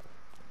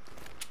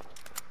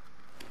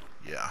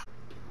 Yeah.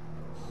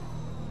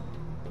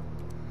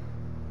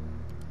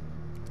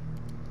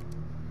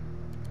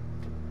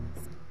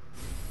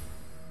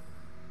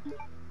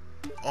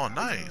 Oh,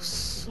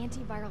 nice.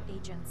 Antiviral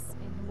agents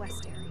in the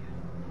west area.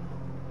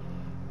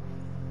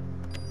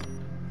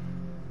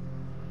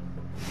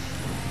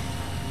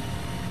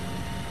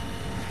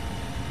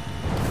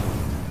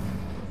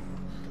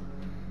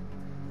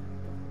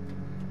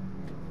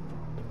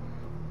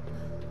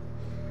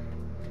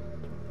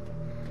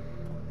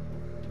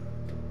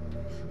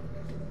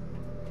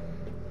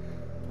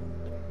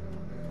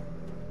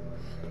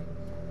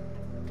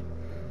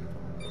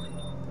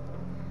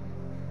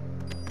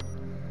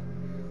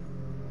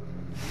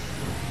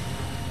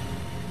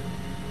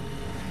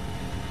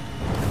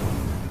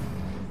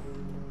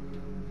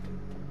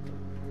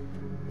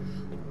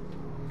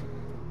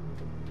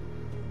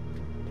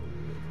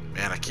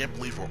 Man, I can't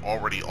believe we're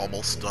already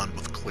almost done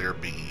with Clear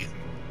B.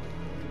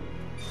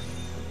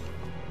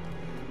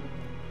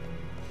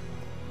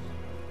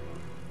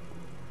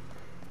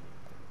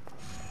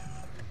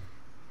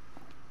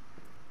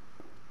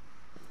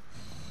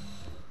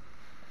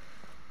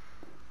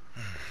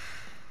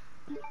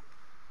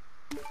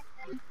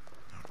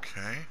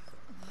 Okay.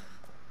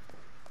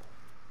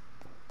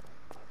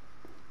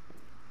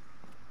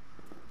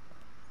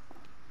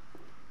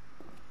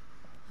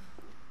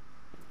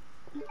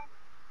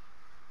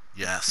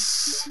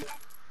 Yes.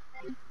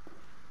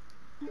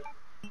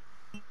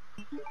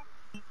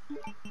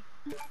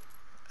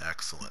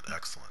 Excellent,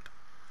 excellent.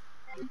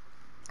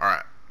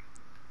 Alright.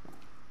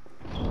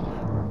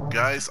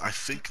 Guys, I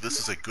think this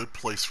is a good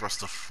place for us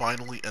to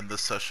finally end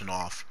this session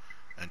off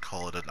and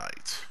call it a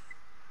night.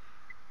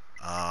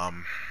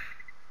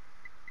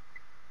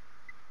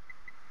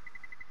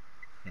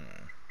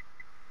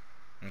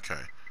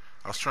 Okay.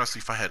 I was trying to see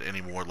if I had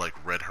any more, like,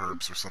 red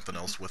herbs or something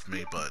else with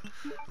me, but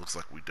it looks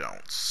like we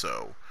don't.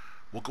 So,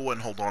 we'll go ahead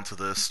and hold on to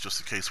this, just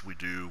in case we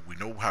do. We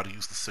know how to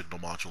use the signal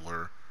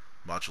modulator,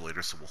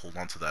 so we'll hold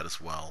on to that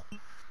as well.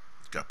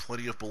 We've got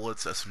plenty of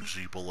bullets,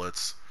 SMG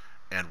bullets,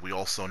 and we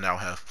also now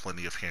have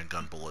plenty of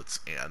handgun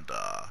bullets and,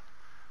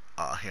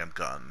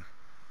 handgun.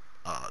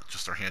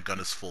 Just our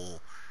handgun is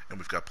full, and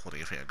we've got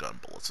plenty of handgun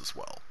bullets as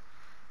well.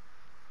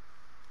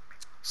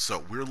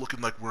 So we're looking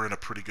like we're in a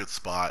pretty good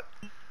spot.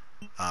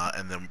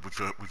 And then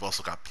we've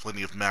also got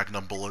plenty of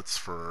Magnum bullets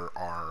for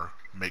our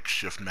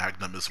makeshift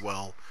Magnum as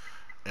well.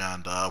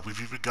 And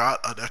we've even got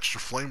an extra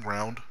flame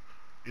round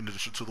in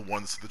addition to the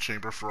ones in the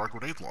chamber for our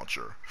grenade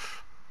launcher.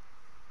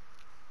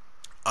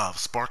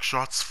 Spark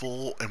shot's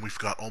full, and we've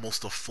got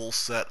almost a full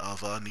set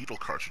of needle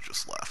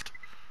cartridges left.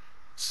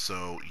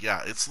 So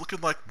yeah, it's looking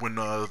like when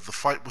the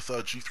fight with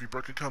G3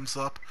 Birkin comes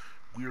up,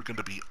 we are going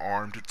to be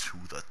armed to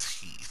the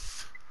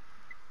teeth.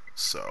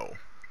 So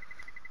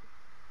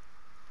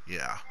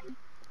yeah,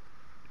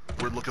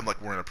 we're looking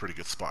like we're in a pretty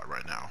good spot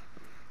right now.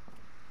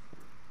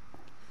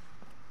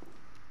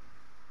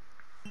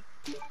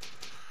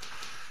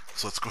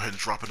 So let's go ahead and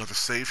drop another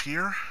save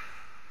here.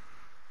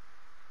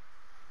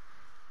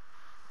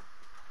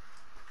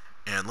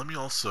 And let me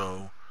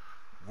also,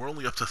 we're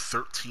only up to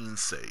 13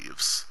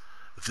 saves.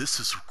 This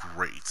is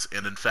great,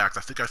 and in fact,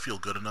 I think I feel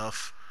good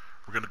enough.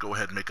 We're going to go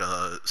ahead and make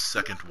a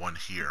second one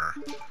here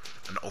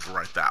and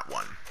overwrite that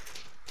one.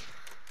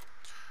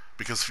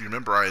 Because if you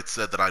remember, I had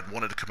said that I'd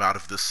wanted to come out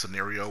of this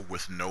scenario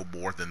with no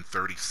more than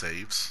 30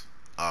 saves,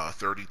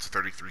 30 to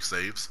 33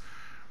 saves.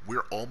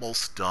 We're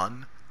almost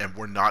done, and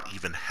we're not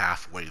even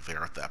halfway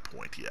there at that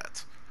point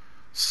yet.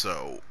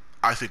 So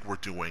I think we're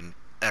doing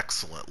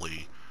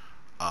excellently.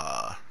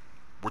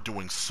 We're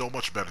doing so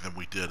much better than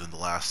we did in the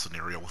last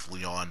scenario with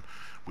Leon.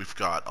 We've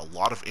got a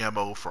lot of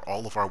ammo for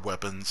all of our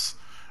weapons.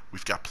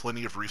 We've got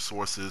plenty of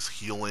resources,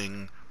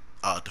 healing,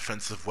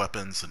 defensive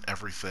weapons, and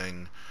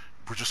everything.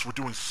 We're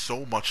doing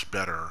so much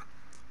better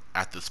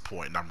at this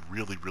point, and I'm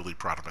really, really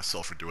proud of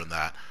myself for doing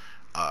that.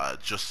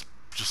 Just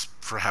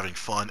for having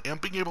fun and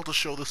being able to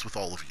show this with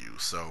all of you.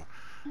 So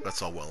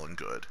that's all well and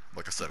good.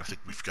 Like I said, I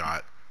think we've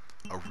got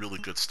a really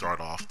good start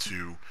off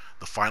to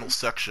the final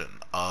section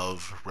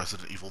of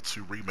Resident Evil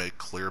 2 Remake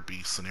Claire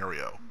B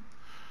scenario.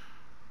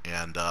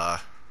 And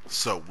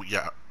so we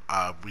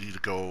need to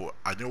go.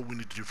 I know what we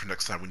need to do for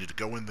next time. We need to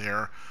go in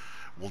there.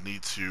 We'll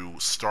need to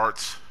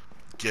start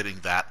getting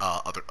that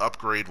other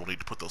upgrade. We'll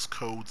need to put those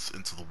codes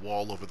into the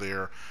wall over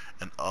there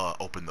and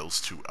open those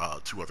two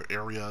other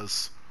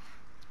areas.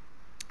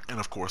 And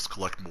of course,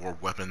 collect more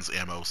weapons,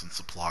 ammos, and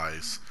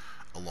supplies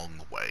along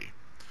the way.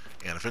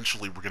 And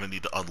eventually we're going to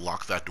need to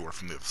unlock that door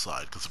from the other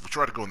side, because if we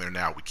try to go in there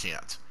now, we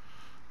can't.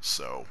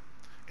 So,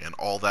 and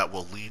all that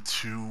will lead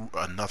to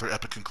another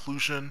epic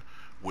conclusion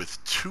with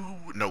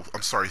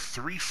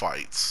three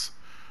fights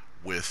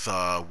with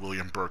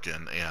William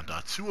Birkin, and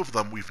two of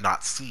them we've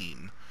not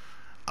seen.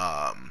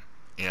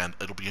 And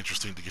it'll be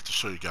interesting to get to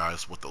show you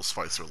guys what those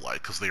fights are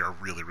like, because they are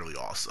really, really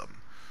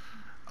awesome.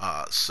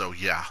 So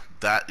yeah,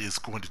 that is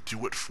going to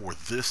do it for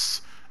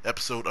this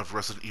episode of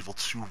Resident Evil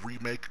 2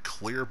 Remake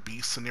Claire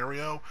B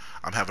scenario.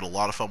 I'm having a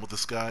lot of fun with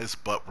this, guys,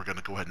 but we're going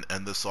to go ahead and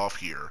end this off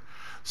here.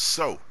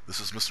 So, this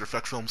is Mr.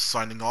 Effect Film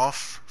signing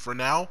off for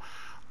now.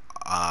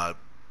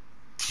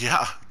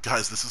 Yeah,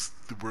 guys,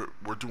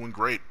 we're doing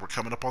great. We're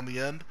coming up on the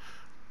end,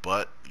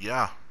 but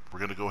yeah, we're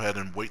going to go ahead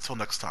and wait till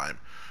next time.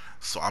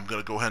 So I'm going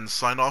to go ahead and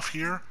sign off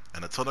here,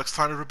 and until next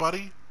time,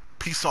 everybody,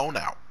 peace on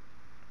out.